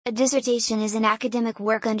A dissertation is an academic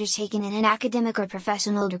work undertaken in an academic or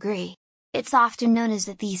professional degree. It's often known as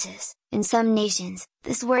a thesis. In some nations,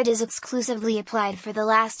 this word is exclusively applied for the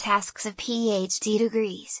last tasks of PhD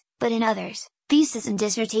degrees, but in others, thesis and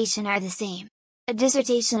dissertation are the same. A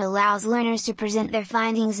dissertation allows learners to present their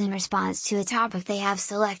findings in response to a topic they have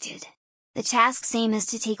selected. The task's aim is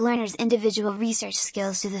to take learners' individual research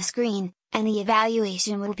skills to the screen, and the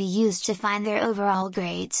evaluation will be used to find their overall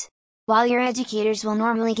grades. While your educators will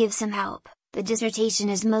normally give some help, the dissertation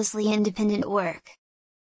is mostly independent work.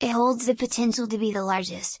 It holds the potential to be the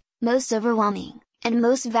largest, most overwhelming, and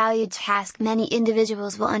most valued task many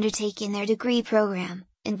individuals will undertake in their degree program,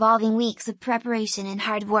 involving weeks of preparation and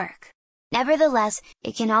hard work. Nevertheless,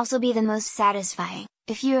 it can also be the most satisfying,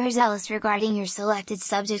 if you are zealous regarding your selected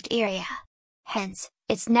subject area. Hence,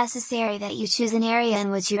 it's necessary that you choose an area in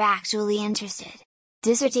which you're actually interested.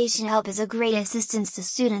 Dissertation help is a great assistance to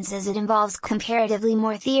students as it involves comparatively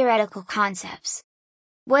more theoretical concepts.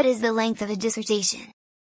 What is the length of a dissertation?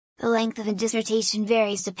 The length of a dissertation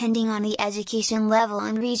varies depending on the education level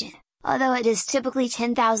and region, although it is typically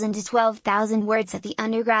 10,000 to 12,000 words at the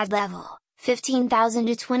undergrad level, 15,000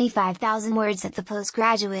 to 25,000 words at the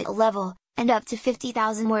postgraduate level, and up to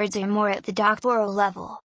 50,000 words or more at the doctoral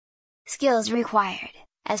level. Skills required,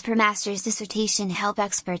 as per master's dissertation help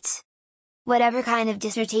experts. Whatever kind of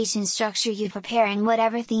dissertation structure you prepare and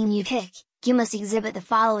whatever theme you pick, you must exhibit the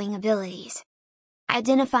following abilities.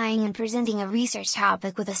 Identifying and presenting a research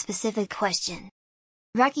topic with a specific question.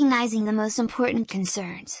 Recognizing the most important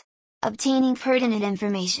concerns. Obtaining pertinent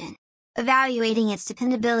information. Evaluating its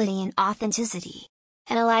dependability and authenticity.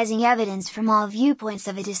 Analyzing evidence from all viewpoints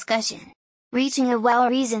of a discussion. Reaching a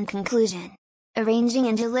well-reasoned conclusion. Arranging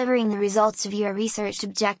and delivering the results of your research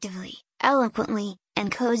objectively, eloquently,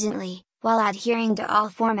 and cogently, while adhering to all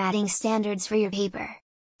formatting standards for your paper.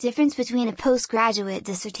 Difference between a postgraduate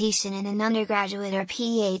dissertation and an undergraduate or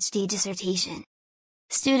PhD dissertation.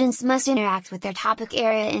 Students must interact with their topic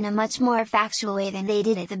area in a much more factual way than they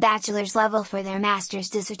did at the bachelor's level for their master's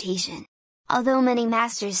dissertation. Although many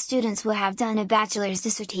master's students will have done a bachelor's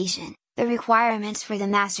dissertation, the requirements for the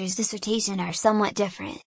master's dissertation are somewhat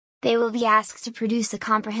different. They will be asked to produce a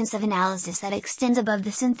comprehensive analysis that extends above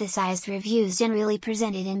the synthesized reviews generally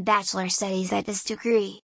presented in bachelor studies at this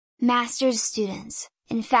degree. Master's students,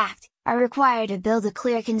 in fact, are required to build a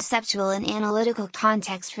clear conceptual and analytical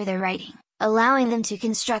context for their writing, allowing them to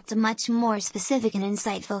construct a much more specific and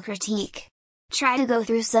insightful critique. Try to go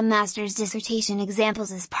through some master's dissertation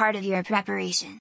examples as part of your preparation.